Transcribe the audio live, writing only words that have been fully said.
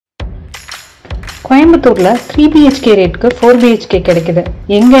கோயம்புத்தூர்ல 3 BHK ரேட்க்கு 4 BHK கிடைக்குது.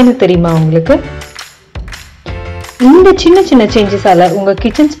 எங்கன்னு தெரியுமா உங்களுக்கு? இந்த சின்ன சின்ன சேஞ்சஸால உங்க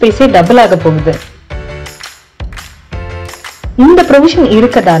கிச்சன் ஸ்பேஸே டபுள் ஆக போகுது. இந்த ப்ரொவிஷன்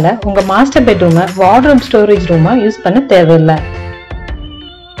இருக்கதால உங்க மாஸ்டர் பெட்ரூமை வார்ட்ரோப் ஸ்டோரேஜ் ரூமா யூஸ் பண்ண தேவையில்லை.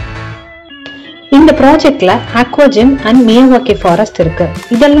 இந்த ப்ராஜெக்ட்ல Aqua and Miyawaki Forest இருக்கு.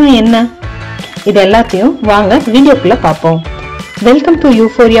 இதெல்லாம் என்ன? இது எல்லாத்தையும் வாங்க வீடியோக்குள்ள பார்ப்போம். Welcome to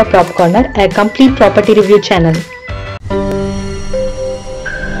Euphoria Prop Corner, a complete property review channel.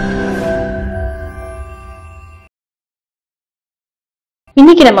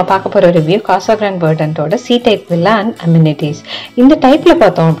 இன்னைக்கு நம்ம பார்க்க போற review Casagrand Verdantோட C type villa and amenities. இந்த டைப்ல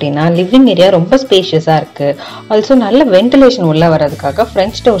பார்த்தோம் அப்படின்னா லிவிங் ஏரியா ரொம்ப ஸ்பேஷியஸா இருக்கு. ஆல்சோ நல்ல வென்டிலேஷன் உள்ள வர்றதுக்காக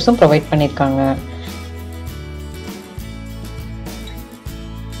ஃப்ரெஞ்ச் டோர்ஸும் ப்ரொவைட் பண்ணிருக்காங்க.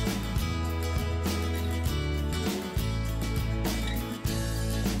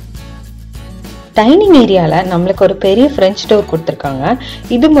 டைனிங் ஏரியால நம்மளுக்கு ஒரு பெரிய ஃப்ரெஞ்ச் டோர் கொடுத்துருக்காங்க.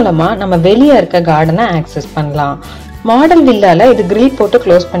 இது மூலமா நம்ம வெளியே இருக்க கார்டனை ஆக்சஸ் பண்ணலாம். மாடல் வில்லால இது கிரில் போட்டு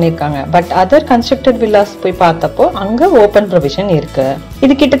க்ளோஸ் பண்ணிருக்காங்க. பட் அதர் கன்ஸ்ட்ரக்டட் வில்லாஸ் போய் பார்த்தப்போ அங்க ஓபன் ப்ரொவிஷன் இருக்கு.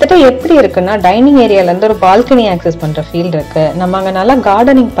 இது கிட்டத்தட்ட எப்படி இருக்குன்னா டைனிங் ஏரியால இருந்து ஒரு பால்கனி ஆக்சஸ் பண்ற ஃபீல் இருக்கு. நம்ம அங்க நல்லா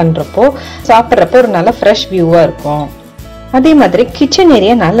கார்டனிங் பண்றப்போ சாப்பிட்றப்போ ஒரு நல்ல ஃப்ரெஷ் வியூவா இருக்கும். அதே மாதிரி கிச்சன்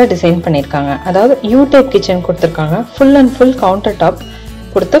ஏரியா நல்லா டிசைன் பண்ணிருக்காங்க. அதாவது யூ டைப் கிச்சன் கொடுத்துருக்காங்க. Full and full counter top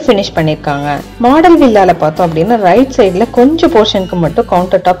கொடுத்து ஃபினிஷ் பண்ணிருக்காங்க. மாடல் வில்லால பார்த்தோம் அப்படின்னா ரைட் சைட்ல கொஞ்சம் போர்ஷனுக்கு மட்டும்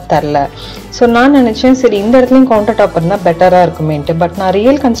கவுண்டர் டாப் தரல. ஸோ நான் நினைச்சேன் சரி இந்த இடத்துலயும் கவுண்டர் டாப் இருந்தா பெட்டரா இருக்குமேன்ட்டு. பட் நான்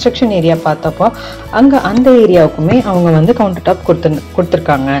ரியல் கன்ஸ்ட்ரக்ஷன் ஏரியா பார்த்தப்போ அங்க அந்த ஏரியாவுக்குமே அவங்க வந்து கவுண்டர் டாப்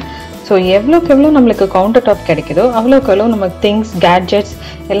கொடுத்துருக்காங்க. ஸோ எவ்வளோக்கு எவ்வளோ நம்மளுக்கு கவுண்டர் டாப் கிடைக்குதோ அவ்வளோக்கு எவ்வளோ நம்ம திங்ஸ் கேட்ஜெட்ஸ்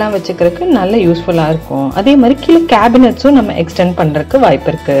எல்லாம் வச்சுக்கிறதுக்கு நல்ல யூஸ்ஃபுல்லா இருக்கும். அதே மாதிரி கீழே கேபினட்ஸும் நம்ம எக்ஸ்டெண்ட் பண்றதுக்கு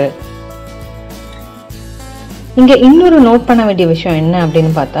வாய்ப்பு இருக்கு. இங்க இன்னொரு நோட் பண்ண வேண்டிய விஷயம் என்ன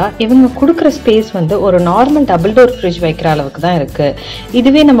அப்படின்னு பார்த்தா இவங்க கொடுக்குற ஸ்பேஸ் வந்து ஒரு நார்மல் டபுள் டோர் ஃப்ரிட்ஜ் வைக்கிற அளவுக்கு தான் இருக்கு.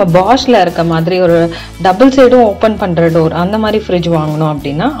 இதுவே நம்ம பாஷ்ல இருக்க மாதிரி ஒரு டபுள் சைடும் ஓப்பன் பண்ற டோர் அந்த மாதிரி ஃப்ரிட்ஜ் வாங்கணும்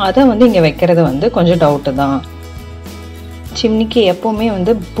அப்படின்னா அதை வந்து இங்க வைக்கிறது வந்து கொஞ்சம் டவுட்டு தான். சிம்னிக்கு எப்பவுமே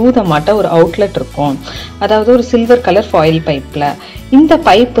வந்து பூதமாட்ட ஒரு அவுட்லெட் இருக்கும். அதாவது ஒரு சில்வர் கலர் ஃபாயில் பைப்ல. இந்த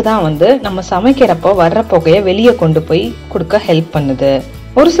பைப்பு தான் வந்து நம்ம சமைக்கிறப்போ வர்ற புகையை வெளியே கொண்டு போய் கொடுக்க ஹெல்ப் பண்ணுது.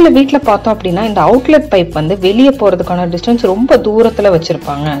 ஒரு சில வீட்டுல பார்த்தோம் அப்படின்னா இந்த அவுட்லெட் பைப் வந்து வெளியே போறதுக்கான டிஸ்டன்ஸ் ரொம்ப தூரத்துல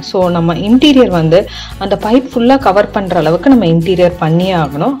வச்சிருப்பாங்க. ஸோ நம்ம இன்டீரியர் வந்து அந்த பைப் ஃபுல்லா கவர் பண்ற அளவுக்கு நம்ம இன்டீரியர் பண்ணியே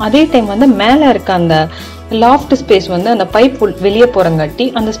ஆகணும். அதே டைம் வந்து மேல இருக்க அந்த லாஃப்ட் ஸ்பேஸ் வந்து அந்த பைப் வெளியே போறங்காட்டி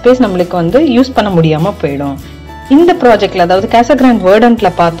அந்த ஸ்பேஸ் நம்மளுக்கு வந்து யூஸ் பண்ண முடியாம போயிடும். இந்த ப்ராஜெக்ட்ல அதாவது Casagrand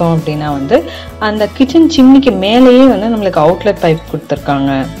Verdantல பார்த்தோம் அப்படின்னா வந்து அந்த கிச்சன் சிம்னிக்கு மேலேயே வந்து நம்மளுக்கு அவுட்லெட் பைப்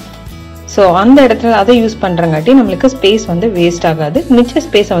கொடுத்துருக்காங்க. ஸோ அந்த இடத்துல அதை யூஸ் பண்றங்காட்டி நம்மளுக்கு ஸ்பேஸ் வந்து வேஸ்ட் ஆகாது. மிச்ச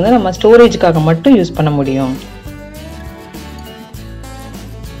ஸ்பேஸை வந்து நம்ம ஸ்டோரேஜுக்காக மட்டும் யூஸ் பண்ண முடியும்.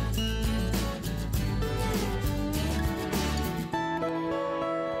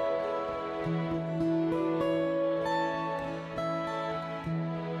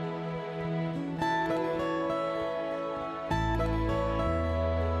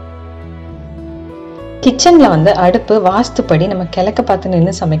 கிச்சன்ல வந்து அடுப்பு வாஸ்துப்படி நம்ம கிழக்க பார்த்து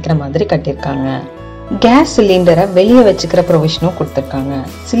நின்று சமைக்கிற மாதிரி கட்டியிருக்காங்க. கேஸ் சிலிண்டரை வெளியே வச்சுக்கிற ப்ரொவிஷனும் கொடுத்துருக்காங்க.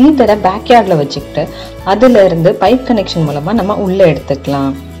 சிலிண்டரை பேக்யார்ட்ல வச்சுக்கிட்டு அதுல இருந்து பைப் கனெக்ஷன் மூலமா நம்ம உள்ள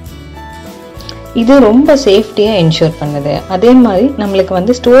எடுத்துக்கலாம். இது ரொம்ப சேஃப்டியா என்ஷூர் பண்ணுது. அதே மாதிரி நம்மளுக்கு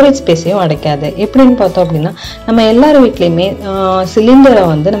வந்து ஸ்டோரேஜ் ஸ்பேஸையும் அடைக்காது. எப்படின்னு பார்த்தோம் அப்படின்னா நம்ம எல்லாரும் வீட்லயுமே சிலிண்டரை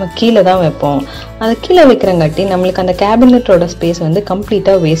வந்து நம்ம கீழே தான் வைப்போம். அதை கீழே வைக்கிறங்காட்டி நம்மளுக்கு அந்த கேபினட்டோட ஸ்பேஸ் வந்து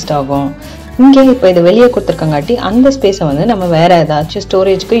கம்ப்ளீட்டா வேஸ்ட் ஆகும். இங்கே இப்போ இது வெளியே கொடுத்துருக்கங்காட்டி அந்த ஸ்பேஸை வந்து நம்ம வேற ஏதாச்சும்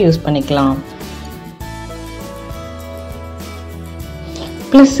ஸ்டோரேஜ்க்கு யூஸ் பண்ணிக்கலாம்.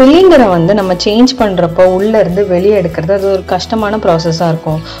 ப்ளஸ் சிலிண்டரை வந்து நம்ம சேஞ்ச் பண்ணுறப்போ உள்ளே இருந்து வெளியே எடுக்கிறது அது ஒரு கஷ்டமான ப்ராசஸாக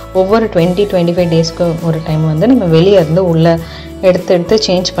இருக்கும். ஒவ்வொரு 20-25 டேஸ்க்கு ஒரு டைம் வந்து நம்ம வெளியே இருந்து உள்ளே எடுத்து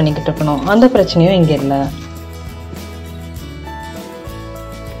சேஞ்ச் பண்ணிக்கிட்டு இருக்கணும். அந்த பிரச்சனையும் இங்கே இல்லை.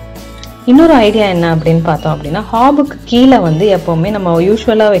 இன்னொரு ஐடியா என்ன அப்படின்னு பார்த்தோம் அப்படின்னா ஹாபுக்கு கீழே வந்து எப்போவுமே நம்ம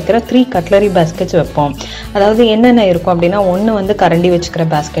யூஸ்வலாக வைக்கிற 3 கட்லரி பேஸ்கெட்ஸ் வைப்போம். அதாவது என்னென்ன இருக்கும் அப்படின்னா ஒன்று வந்து கரண்டி வச்சுக்கிற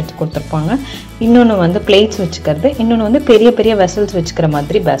பேஸ்கெட்ஸ் கொடுத்துருப்பாங்க, இன்னொன்று வந்து பிளேட்ஸ் வச்சுக்கிறது, இன்னொன்று வந்து பெரிய பெரிய வெசல்ஸ் வச்சுக்கிற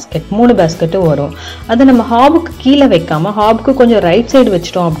மாதிரி பேஸ்கெட். 3 பேஸ்கெட்டும் வரும். அது நம்ம ஹாபுக்கு கீழே வைக்காம ஹாபுக்கு கொஞ்சம் ரைட் சைடு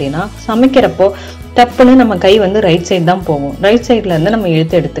வச்சிட்டோம் அப்படின்னா சமைக்கிறப்போ டப்புன்னு நம்ம கை வந்து ரைட் சைடு தான் போகும். ரைட் சைட்ல இருந்து நம்ம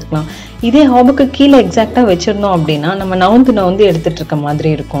எடுத்துக்கலாம். இதே ஹாபுக்கு கீழே எக்ஸாக்டா வச்சிருந்தோம் அப்படின்னா நம்ம நவுந்து எடுத்துட்டு இருக்க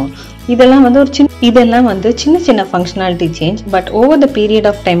மாதிரி இருக்கும். இதெல்லாம் வந்து சின்ன சின்ன functionality change. But over the period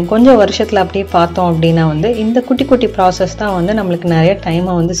of time கொஞ்சம் வருஷத்துல அப்படியே பார்த்தோம் அப்படின்னா வந்து இந்த குட்டி குட்டி ப்ராசஸ் தான் வந்து நம்மளுக்கு நிறைய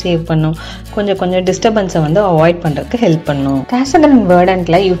டைமை வந்து சேவ் பண்ணும். கொஞ்சம் டிஸ்டர்பன்ஸை வந்து அவாய்ட் பண்றதுக்கு ஹெல்ப் பண்ணும். Casagrand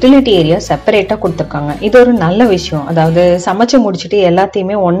Verdantல யூட்டிலிட்டி ஏரியா செப்பரேட்டா கொடுத்துருக்காங்க. இது ஒரு நல்ல விஷயம். அதாவது சமைச்சு முடிச்சுட்டு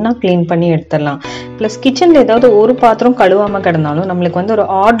எல்லாத்தையுமே ஒன்னா கிளீன் பண்ணி எடுத்துடலாம். ப்ளஸ் கிச்சனில் ஏதாவது ஒரு பாத்திரம் கழுவாமல் கிடந்தாலும் நம்மளுக்கு வந்து ஒரு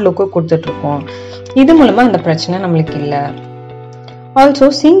ஆட் லுக்கு கொடுத்துட்ருக்கோம். இது மூலமாக அந்த பிரச்சனை நம்மளுக்கு இல்லை. Also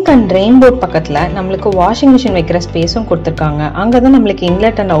sink and rain board பக்கத்தில் நம்மளுக்கு வாஷிங் மிஷின் வைக்கிற ஸ்பேஸும் கொடுத்துருக்காங்க. அங்கே தான் நம்மளுக்கு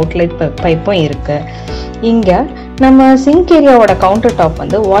இன்லெட் அண்ட் அவுட்லெட் பைப்பும் இருக்குது. இங்கே நம்ம சிங்க் ஏரியாவோட கவுண்டர் டாப்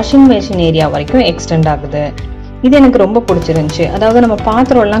வந்து வாஷிங் மிஷின் ஏரியா வரைக்கும் எக்ஸ்டெண்ட் ஆகுது. இது எனக்கு ரொம்ப பிடிச்சிருந்துச்சு. அதாவது நம்ம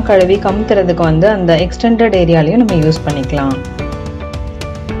பாத்திரம்லாம் கழுவி கமுத்துறதுக்கு வந்து அந்த எக்ஸ்டெண்டட் ஏரியாலையும் நம்ம யூஸ் பண்ணிக்கலாம்.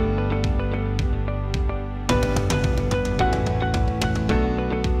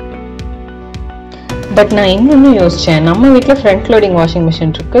 பட் நான் இன்னொன்று யோசித்தேன், நம்ம வீட்டில் ஃப்ரண்ட் லோடிங் வாஷிங்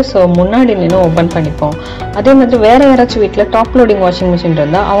மிஷின் இருக்குது. ஸோ முன்னாடி நின்று ஓப்பன் பண்ணிப்போம். அதே மாதிரி வேறு யாராச்சும் வீட்டில் டாப் லோடிங் வாஷிங் மிஷின்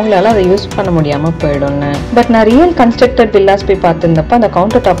இருந்தால் அவங்களால அதை யூஸ் பண்ண முடியாமல் போயிடும்னு. பட் நான் ரியல் கன்ஸ்ட்ரக்டட் வில்லாஸ் போய் பார்த்துருந்தப்போ அந்த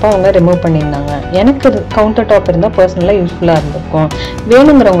கவுண்டர் டாப்பை அவங்க ரிமூவ் பண்ணியிருந்தாங்க. எனக்கு கவுண்டர் டாப் இருந்தால் பர்சனலாக யூஸ்ஃபுல்லாக இருந்திருக்கும்.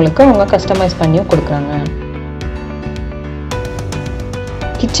 வேணுங்கிறவங்களுக்கு அவங்க கஸ்டமைஸ் பண்ணியும் கொடுக்குறாங்க.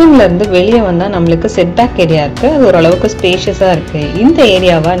 கிச்சன்ல இருந்து வெளியே வந்தால் நம்மளுக்கு செட்பேக் ஏரியா இருக்குது. அது ஓரளவுக்கு ஸ்பேஷியஸாக இருக்குது. இந்த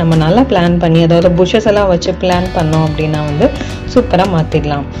ஏரியாவை நம்ம நல்லா பிளான் பண்ணி அதாவது புஷஸ் எல்லாம் வச்சு பிளான் பண்ணோம் அப்படின்னா வந்து சூப்பராக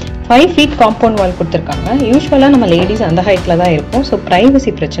மாற்றிடலாம். 5 feet காம்பவுண்ட் வால் கொடுத்துருக்காங்க. யூஸ்வலாக நம்ம லேடிஸ் அந்த ஹைட்டில் தான் இருக்கும். ஸோ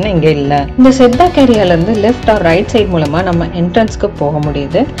ப்ரைவசி பிரச்சனை இங்கே இல்லை. இந்த setback ஏரியாவிலேருந்து left or right side மூலமாக நம்ம என்ட்ரன்ஸ்க்கு போக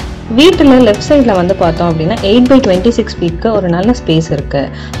முடியுது. வீட்டில் லெஃப்ட் சைடில் வந்து பார்த்தோம் அப்படின்னா 8x26 feetக்கு ஒரு நல்ல ஸ்பேஸ்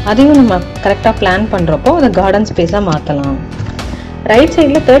இருக்குது. அதையும் நம்ம கரெக்டாக பிளான் பண்ணுறப்போ அதை கார்டன் ஸ்பேஸாக மாற்றலாம். ரைட்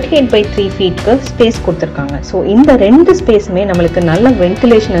சைடில் 38x3 feetக்கு ஸ்பேஸ் கொடுத்துருக்காங்க. ஸோ இந்த 2 ஸ்பேஸுமே நம்மளுக்கு நல்ல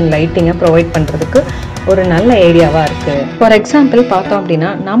வென்டிலேஷன் அண்ட் லைட்டிங்கை ப்ரொவைட் பண்ணுறதுக்கு ஒரு நல்ல ஏரியாவாக இருக்குது. ஃபார் எக்ஸாம்பிள் பார்த்தோம் அப்படின்னா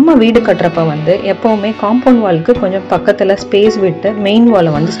நம்ம வீடு கட்டுறப்ப வந்து எப்போவுமே காம்பவுண்ட் வாலுக்கு கொஞ்சம் பக்கத்தில் ஸ்பேஸ் விட்டு மெயின்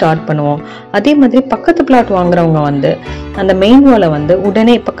வாலை வந்து ஸ்டார்ட் பண்ணுவோம். அதே மாதிரி பக்கத்து பிளாட் வாங்குறவங்க வந்து அந்த மெயின் வாலை வந்து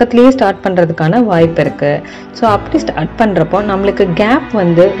உடனே பக்கத்துலேயே ஸ்டார்ட் பண்ணுறதுக்கான வாய்ப்பு இருக்குது. ஸோ அப்படி ஸ்டார்ட் பண்ணுறப்போ நம்மளுக்கு கேப்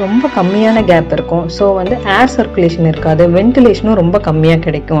வந்து ரொம்ப கம்மியான கேப் இருக்கும். ஸோ வந்து ஏர் சர்க்குலேஷன் இருக்காது, வென்டிலேஷனும் ரொம்ப கம்மியாக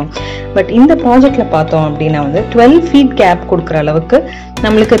கிடைக்கும். பட் இந்த ப்ராஜெக்டில் பார்த்தோம் அப்படின்னா வந்து 12 feet கேப் கொடுக்குற அளவுக்கு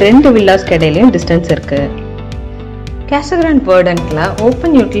நம்மளுக்கு 2 வில்லாஸ்க்கு இடையிலையும் டிஸ்டன்ஸ் இருக்குது. Casagrand Verdantல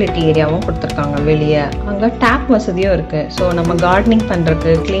ஓப்பன் யூட்டிலிட்டி ஏரியாவும் கொடுத்துருக்காங்க வெளியே. அங்கே டேப் வசதியும் இருக்குது. ஸோ நம்ம கார்டனிங்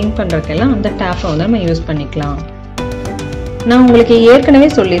பண்ணுறதுக்கு க்ளீன் பண்ணுறதுக்கெல்லாம் அந்த டேப்பை வந்து நம்ம யூஸ் பண்ணிக்கலாம். நான் உங்களுக்கு ஏற்கனவே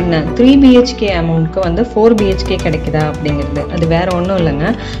சொல்லியிருந்தேன் 3 BHK அமௌண்ட்க்கு வந்து 4 BHK கிடைக்குதா அப்படிங்கிறது. அது வேற ஒன்றும் இல்லைங்க.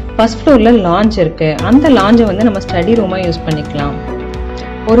 ஃபர்ஸ்ட் ஃப்ளோரில் லாஞ்ச் இருக்குது. அந்த லாஞ்சை வந்து நம்ம ஸ்டடி ரூமாக யூஸ் பண்ணிக்கலாம்.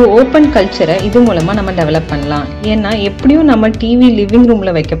 ஒரு ஓப்பன் கல்ச்சரை இது மூலமாக நம்ம டெவலப் பண்ணலாம். ஏன்னா எப்படியும் நம்ம டிவி லிவிங்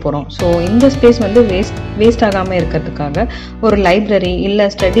ரூமில் வைக்க போகிறோம். ஸோ இந்த ஸ்பேஸ் வந்து வேஸ்ட் ஆகாமல் இருக்கிறதுக்காக ஒரு லைப்ரரி இல்லை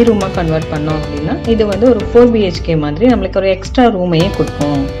ஸ்டடி ரூமாக கன்வெர்ட் பண்ணோம் அப்படின்னா இது வந்து ஒரு 4 BHK மாதிரி நம்மளுக்கு ஒரு எக்ஸ்ட்ரா ரூமையே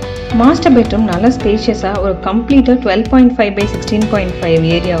கொடுக்கும். மாஸ்டர் பெட்ரூம் நல்ல ஸ்பேஷியஸாக ஒரு கம்ப்ளீட்டாக 12.5x16.5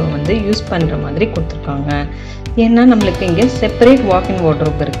 ஏரியாவை வந்து யூஸ் பண்ணுற மாதிரி கொடுத்துருக்காங்க. ஏன்னா நம்மளுக்கு இங்கே செப்பரேட் வாக்கின்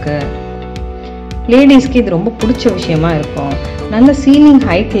வார்ட்ரோப் இருக்குது. லேடிஸ்க்கு இது ரொம்ப பிடிச்ச விஷயமா இருக்கும். நல்ல சீலிங்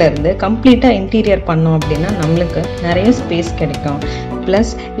ஹைட்ல இருந்து கம்ப்ளீட்டாக இன்டீரியர் பண்ணோம் அப்படின்னா நம்மளுக்கு நிறைய ஸ்பேஸ் கிடைக்கும்.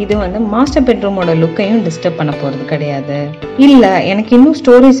 ப்ளஸ் இது வந்து மாஸ்டர் பெட்ரூமோட லுக்கையும் டிஸ்டர்ப் பண்ண போகிறது கிடையாது. இல்லை எனக்கு இன்னும்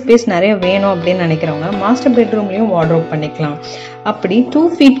ஸ்டோரேஜ் ஸ்பேஸ் நிறைய வேணும் அப்படின்னு நினைக்கிறவங்க மாஸ்டர் பெட்ரூம்லேயும் வார்ட்ரோப் பண்ணிக்கலாம். அப்படி 2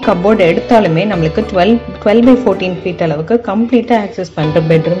 feet கப்போர்டு எடுத்தாலுமே நம்மளுக்கு 12x14 feet அளவுக்கு கம்ப்ளீட்டாக ஆக்சஸ் பண்ணுற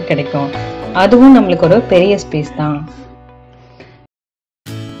பெட்ரூம் கிடைக்கும். அதுவும் நம்மளுக்கு ஒரு பெரிய ஸ்பேஸ் தான்.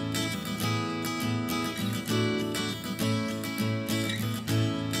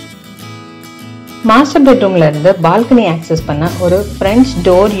 மாஸ்டர் பெட்ரூம்ல இருந்து பால்கனி ஆக்சஸ் பண்ண ஒரு ஃப்ரெஞ்ச்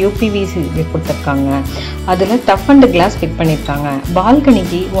டோர் UPVC கொடுத்துருக்காங்க. அதில் டஃப் அண்ட் கிளாஸ் ஃபிட் பண்ணியிருக்காங்க.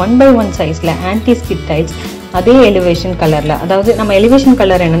 பால்கனிக்கு 1x1 சைஸில் ஆன்டி ஸ்கிட் டைல்ஸ் அதே எலிவேஷன் கலரில், அதாவது நம்ம எலிவேஷன்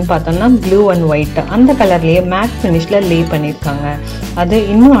கலர் என்னன்னு பார்த்தோம்னா ப்ளூ அண்ட் ஒயிட், அந்த கலர்லேயே மேட் ஃபினிஷில் லே பண்ணியிருக்காங்க. அது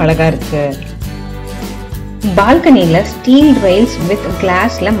இன்னும் அழகாக இருக்குது. பால்கனியில் ஸ்டீல் ரெயில்ஸ் வித்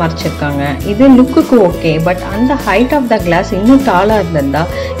கிளாஸ்ல மறைச்சிருக்காங்க. இது லுக்குக்கு ஓகே. பட் அந்த ஹைட் ஆஃப் த கிளாஸ் இன்னும் டாலாக இருந்திருந்தா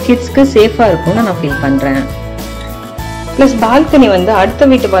கிட்ஸ்க்கு சேஃபாக இருக்கும்னு நான் ஃபீல் பண்ணுறேன். ப்ளஸ் பால்கனி வந்து அடுத்த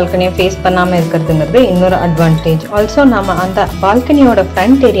வீட்டு பால்கனியை ஃபேஸ் பண்ணாமல் இருக்கிறதுங்கிறது இன்னொரு அட்வான்டேஜ். ஆல்சோ நம்ம அந்த பால்கனியோட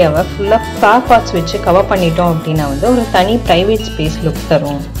ஃப்ரண்ட் ஏரியாவை ஃபுல்லாக ஃப்ளவர் பாட்ஸ் வச்சு கவர் பண்ணிட்டோம் அப்படின்னா வந்து ஒரு தனி ப்ரைவேட் ஸ்பேஸ் லுக்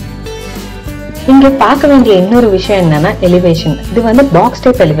தரும். இங்கே பார்க்க வேண்டிய இன்னொரு விஷயம் என்னன்னா எலிவேஷன். இது வந்து பாக்ஸ்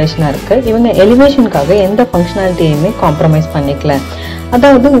டைப் எலிவேஷனாக இருக்குது. இவங்க எலிவேஷனுக்காக எந்த ஃபங்க்ஷனாலிட்டியுமே காம்ப்ரமைஸ் பண்ணிக்கல.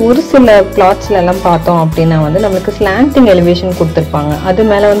 அதாவது ஒரு சில பிளாட்ஸ்ல எல்லாம் பார்த்தோம் அப்படின்னா வந்து நம்மளுக்கு ஸ்லாண்டிங் எலிவேஷன் கொடுத்துருப்பாங்க. அது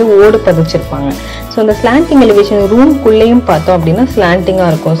மேலே வந்து ஓடு பதிச்சிருப்பாங்க. ஸோ அந்த ஸ்லாண்டிங் எலிவேஷன் ரூம்குள்ளேயும் பார்த்தோம் அப்படின்னா ஸ்லாண்டிங்காக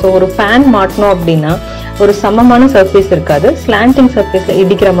இருக்கும். ஸோ ஒரு ஃபேன் மாட்டணும் அப்படின்னா ஒரு சமமான சர்ஃபேஸ் இருக்காது, ஸ்லாண்டிங் சர்ஃபேஸில்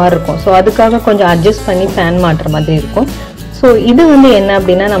இடிக்கிற மாதிரி இருக்கும். ஸோ அதுக்காக கொஞ்சம் அட்ஜஸ்ட் பண்ணி ஃபேன் மாட்டுற மாதிரி இருக்கும். ஸோ இது வந்து என்ன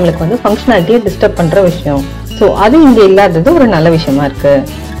அப்படின்னா நம்மளுக்கு வந்து ஃபங்க்ஷனாலிட்டியை டிஸ்டர்ப் பண்ணுற விஷயம். ஸோ அது இங்கே இல்லாதது ஒரு நல்ல விஷயமா இருக்கு.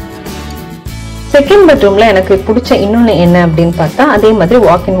 செகண்ட் பெட்ரூம்ல எனக்கு பிடிச்ச இன்னொன்னு என்ன அப்படின்னு பார்த்தா அதே மாதிரி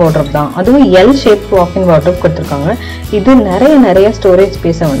வாக்கின் வார்ட்ரோப் தான். அதுவும் எல் ஷேப் வாக்கின் வார்ட்ரோப் கொடுத்துருக்காங்க. இது நிறைய ஸ்டோரேஜ்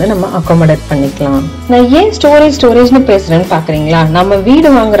ஸ்பேஸை வந்து நம்ம அகாமடேட் பண்ணிக்கலாம். நான் ஏன் ஸ்டோரேஜ்னு பேசுறேன்னு பாக்குறீங்களா? நம்ம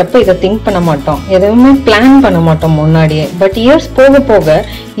வீடு வாங்குறப்ப இதை திங்க் பண்ண மாட்டோம், எதுவுமே பிளான் பண்ண மாட்டோம் முன்னாடியே. பட் இயர்ஸ் போக போக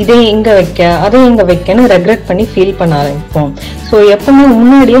இதை எங்க வைக்க அதை எங்க வைக்கன்னு ரெக்ரெட் பண்ணி ஃபீல் பண்ண ஆரம்பிப்போம். ஸோ எப்பவுமே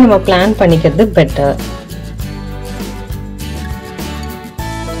முன்னாடியே நம்ம பிளான் பண்ணிக்கிறது பெட்டர்.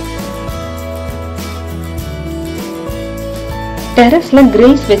 டெரஸ்ல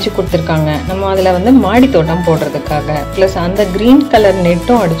கிரில்ஸ் வச்சு கொடுத்துருக்காங்க. நம்ம அதுல வந்து மாடி தோட்டம் போடுறதுக்காக. பிளஸ் அந்த கிரீன் கலர்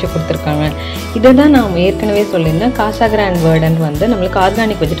நெட்டும் அடிச்சு கொடுத்துருக்காங்க. இதுதான் நான் ஏற்கனவே சொல்லியிருந்தேன், காசாகிராண்ட் வெர்டன்ட் வந்து நம்மளுக்கு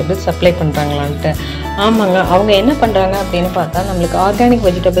ஆர்கானிக் வெஜிடபிள்ஸ் சப்ளை பண்றாங்களான்ட்டு. ஆமாங்க, அவங்க என்ன பண்றாங்க அப்படின்னு பார்த்தா நம்மளுக்கு ஆர்கானிக்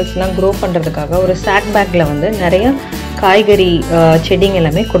வெஜிடபிள்ஸ் எல்லாம் க்ரோ பண்றதுக்காக ஒரு சாக் பேக்ல வந்து நிறைய காய்கறி செடிங்க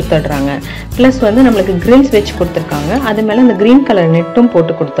எல்லாமே கொடுத்துடுறாங்க. பிளஸ் வந்து நம்மளுக்கு கிரில்ஸ் வச்சு கொடுத்துருக்காங்க. அது மேல இந்த கிரீன் கலர் நெட்டும்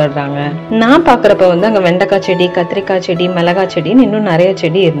போட்டு கொடுத்துடுறாங்க. நான் பாக்குறப்ப வந்து அங்க வெண்டைக்காய் செடி, கத்திரிக்காய் செடி, மிளகாய் செடின்னு இன்னும் நிறைய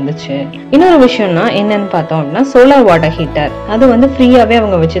செடி இருந்துச்சு. இன்னொரு விஷயம்னா என்னன்னு பார்த்தோம் அப்படின்னா சோலார் வாட்டர் ஹீட்டர். அது வந்து ஃப்ரீயாவே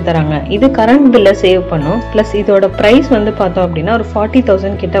அவங்க வச்சு தராங்க. இது கரண்ட் பில்ல சேவ் பண்ணும். பிளஸ் இதோட பிரைஸ் வந்து பார்த்தோம் அப்படின்னா ஒரு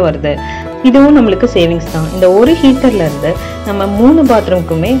 40,000 கிட்ட வருது. இதுவும் நம்மளுக்கு சேவிங்ஸ் தான். இந்த ஒரு ஹீட்டர்ல இருந்து நம்ம 3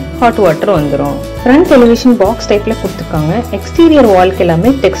 பாத்ரூம்க்குமே ஹாட் வாட்டர் வந்துடும். ஃப்ரண்ட் டெலிவிஷன் பாக்ஸ் டைப்ல கொடுத்துருக்காங்க. எக்ஸ்டீரியர் வால்க்கு எல்லாமே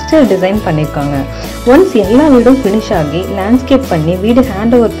டெக்ஸ்டர் டிசைன் பண்ணிருக்காங்க. ஒன்ஸ் எல்லா வீடும் ஃபினிஷ் ஆகி லேண்ட்ஸ்கேப் பண்ணி வீடு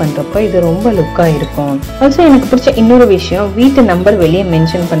ஹேண்ட் ஓவர் பண்றப்ப இது ரொம்ப லுக்கா இருக்கும். ஆல்சோ எனக்கு பிடிச்ச இன்னொரு விஷயம் வீட்டு நம்பர் வெளியே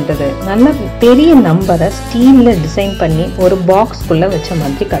மென்ஷன் பண்றது. நல்ல பெரிய நம்பரை ஸ்டீல்ல டிசைன் பண்ணி ஒரு பாக்ஸ்குள்ள வச்ச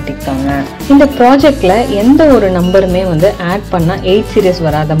மாதிரி காட்டிருக்காங்க. இந்த ப்ராஜெக்ட்ல எந்த ஒரு நம்பருமே வந்து ஆட் பண்ணா 8 சீரிஸ்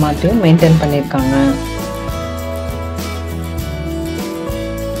வராத மாதிரியும் மெயின்டைன் பண்ணிருக்காங்க.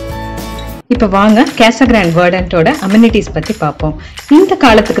 இப்ப வாங்க கேசாகிராண்ட் வெர்டன்ட்டோட அம்யூனிட்டிஸ் பத்தி பார்ப்போம். இந்த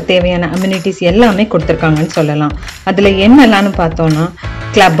காலத்துக்கு தேவையான அம்யூனிட்டிஸ் எல்லாமே கொடுத்துருக்காங்கன்னு சொல்லலாம். அதுல என்னெல்லாம்னு பார்த்தோம்னா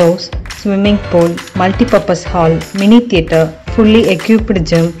club house, swimming pool, multipurpose hall, mini theatre, fully equipped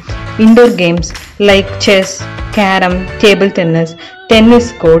gym, indoor games like chess, carrom, table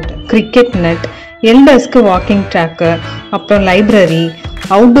tennis court, cricket net, எல்டர்ஸ்க்கு walking track, அப்புறம் library,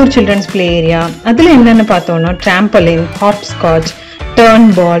 outdoor children's play area. அதுல என்னன்னு பார்த்தோம்னா டிராம்பலின், ஹாப் ஸ்காட்ச்,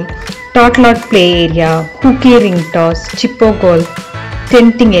 டர்ன் பால், டாட்லாட் play area, ஹூக்கி ring toss, சிப்போ கோல்,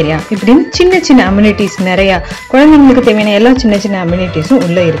 tending area, இப்படின்னு சின்ன amenities நிறைய குழந்தைங்களுக்கு தேவையான எல்லா சின்ன அம்யூனிட்டிஸும்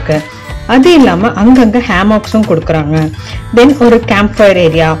உள்ள இருக்கு. அது இல்லாம அங்கங்க ஹேமாக்ஸும் கொடுக்குறாங்க. தென் ஒரு கேம்ப் ஃபயர்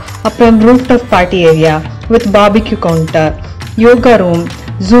ஏரியா, அப்புறம் roof top party area with barbecue counter, yoga room,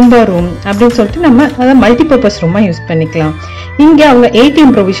 Zumba room அப்படின்னு சொல்லிட்டு நம்ம அதை மல்டிபர்பஸ் ரூமா யூஸ் பண்ணிக்கலாம். இங்க அவங்க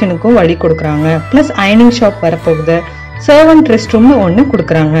ஏடிஎம் ப்ரொவிஷனுக்கும் வழி கொடுக்குறாங்க. பிளஸ் அயனிங் ஷாப் வரப்போகுது. சர்வன்ட் ரெஸ்ட் ரூம்னு ஒண்ணு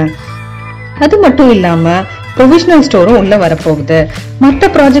கொடுக்குறாங்க. அது மட்டும் இல்லாம ப்ரொவிஷனல் ஸ்டோரும் உள்ள வரப்போகுது. மற்ற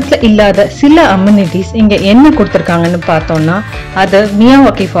ப்ராஜெக்ட்ல இல்லாத சில அம்யூனிட்டிஸ் இங்க என்ன கொடுத்துருக்காங்கன்னு பார்த்தோம்னா அது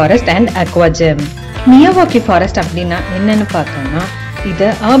Miyawaki forest and Aqua gym. Miyawaki forest அப்படின்னா என்னன்னு பார்த்தோம்னா இது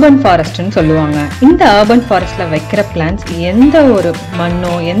அர்பன் ஃபாரஸ்ட்னு சொல்லுவாங்க. இந்த அர்பன் ஃபாரஸ்ட்ல வைக்கிற பிளான்ஸ் எந்த ஒரு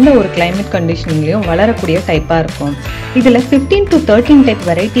மண்ணோ எந்த ஒரு கிளைமேட் கண்டிஷன்லயும் வளரக்கூடிய டைப்பா இருக்கும். இதுல 15 to 13 type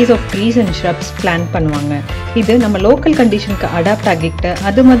varieties of trees and shrubs plan பண்ணுவாங்க. இது நம்ம லோக்கல் கண்டிஷனுக்கு அடாப்ட் ஆகிட்டு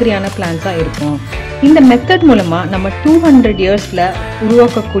அது மாதிரியான பிளான்ஸா இருக்கும். இந்த மெத்தட் மூலமா நம்ம 200 இயர்ஸ்ல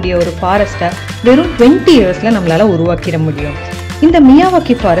உருவாக்கக்கூடிய ஒரு ஃபாரஸ்ட்டை வெறும் 20 இயர்ஸ்ல நம்மளால உருவாக்கிட முடியும். இந்த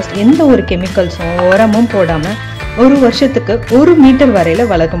மியாவாக்கி ஃபாரஸ்ட் எந்த ஒரு கெமிக்கல்ஸும் உரமும் போடாம ஒரு வருஷத்துக்கு 1 மீட்டர் வரையில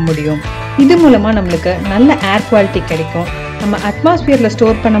வளர்க்க முடியும். இது மூலமா நம்மளுக்கு நல்ல ஏர் குவாலிட்டி கிடைக்கும். நம்ம அட்மாஸ்பியர்ல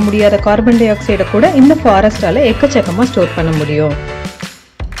ஸ்டோர் பண்ண முடியாத கார்பன் டை ஆக்சைடை கூட இந்த ஃபாரஸ்டால எக்கச்சக்கமா ஸ்டோர் பண்ண முடியும்.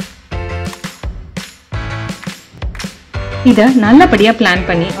 இத நல்லபடியா பிளான்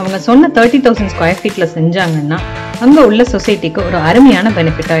பண்ணி அவங்க சொன்ன 30,000 ஸ்கொயர் ஃபீட்ல செஞ்சாங்கன்னா அங்க உள்ள சொசைட்டிக்கு ஒரு அருமையான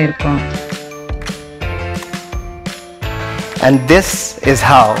பெனிஃபிட்டா இருக்கும். And this is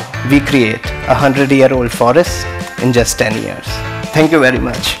how we create a 100-year-old forest in just 10 years. Thank you very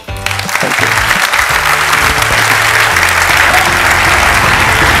much. Thank you.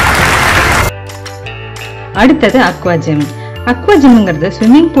 அடுத்தது அக்வா ஜிம். அக்வா ஜிம்ங்கிறது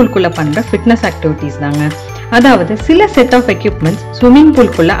ஸ்விம்மிங் பூல்குள்ள பண்ற ஃபிட்னஸ் ஆக்டிவிட்டிஸ் தாங்க. அதாவது சில set of equipments swimming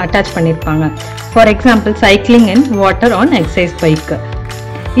பூல்குள்ள attach பண்ணிருப்பாங்க. For example cycling in water on exercise bike.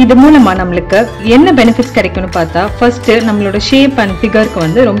 இது மூலமா நம்மளுக்கு என்ன பெனிஃபிட்ஸ் கிடைக்கும்னு பார்த்தா ஃபர்ஸ்ட் நம்மளோட ஷேப் அண்ட் ஃபிகருக்கு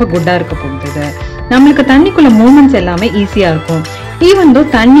வந்து ரொம்ப குட்டா இருக்க போகுது. நம்மளுக்கு தண்ணிக்குள்ள மூவ்மெண்ட்ஸ் எல்லாமே ஈஸியா இருக்கும். ஈவன் தோ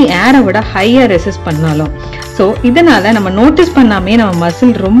தண்ணி ஏரை விட ஹையா ரெசிஸ்ட் பண்ணாலும். ஸோ இதனால நம்ம நோட்டீஸ் பண்ணாமே நம்ம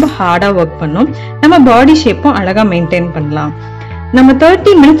மசில் ரொம்ப ஹார்டா ஒர்க் பண்ணும். நம்ம பாடி ஷேப்பும் அழகா மெயின்டைன் பண்ணலாம். நம்ம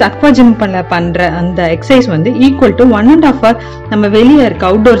 30 மினிட்ஸ் அக்வா ஜிம் பண்ற அந்த எக்ஸசைஸ் வந்து ஈக்குவல் டு 1.5 hour நம்ம வெளியே இருக்க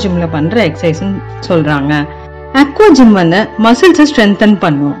அவுட்டோர் ஜிம்ல பண்ற எக்ஸசைஸ் சொல்றாங்க. Aqua gym வந்து muscles strengthen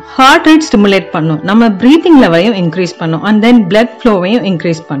பண்ணும், heart rate stimulate பண்ணும், நம்ம breathing level-ஐயும் increase பண்ணும், and then blood flow-வையும்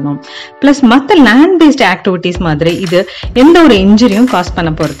increase பண்ணும். Plus மத்த land based activities மாதிரி இது எந்த ஒரு injury-யும் cause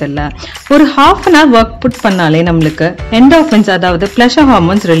பண்ண போறது இல்ல. ஒரு half an hour work put பண்ணாலே நம்மளுக்கு endorphins அதாவது pleasure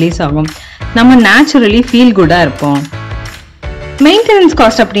hormones release ஆகும். நம்ம naturally feel good-ஆ இருப்போம். மெயின்டெனன்ஸ்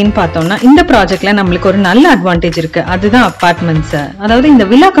காஸ்ட் அப்படின்னு பார்த்தோம்னா இந்த ப்ராஜெக்ட்ல நம்மளுக்கு ஒரு நல்ல அட்வான்டேஜ் இருக்கு, அதுதான் அபார்ட்மெண்ட்ஸ். அதாவது இந்த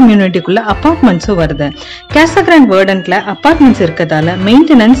வில்லா கம்யூனிட்டிக்குள்ள அபார்ட்மெண்ட்ஸும் வருது. Casagrand Verdantல அபார்ட்மெண்ட்ஸ் இருக்கதால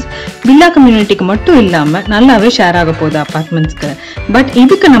மெயின்டெனன்ஸ் வில்லா கம்யூனிட்டிக்கு மட்டும் இல்லாம நல்லாவே ஷேர் ஆக போகுது அபார்ட்மெண்ட்ஸ்க்கு. பட்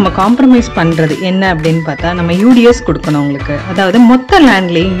இதுக்கு நம்ம காம்ப்ரமைஸ் பண்றது என்ன அப்படின்னு பார்த்தா நம்ம யூடிஎஸ் கொடுக்கணும் உங்களுக்கு. அதாவது மொத்த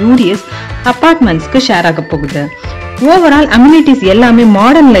லேண்ட்லயும் யூடிஎஸ் அபார்ட்மெண்ட்ஸ்க்கு ஷேர் ஆக போகுது. ஓவரால் அம்யூனிட்டிஸ் எல்லாமே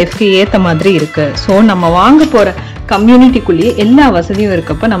மாடர்ன் லைஃப்க்கு ஏத்த மாதிரி இருக்கு. ஸோ நம்ம வாங்க போற கம்யூனிட்டிக்குள்ளேயே எல்லா வசதியும்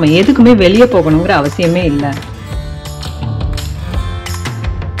இருக்கப்ப நம்ம எதுக்குமே வெளியே போகணுங்கிற அவசியமே இல்லை.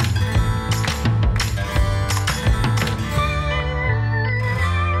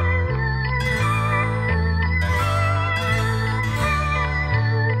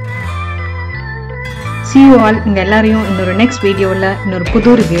 See you all. இங்க எல்லாரையும் இன்னொரு நெக்ஸ்ட் வீடியோல இன்னொரு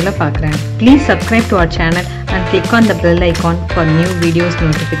புது ரிவ்யூல பார்க்குறேன். Please subscribe to our channel and click on the bell icon for new videos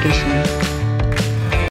notification.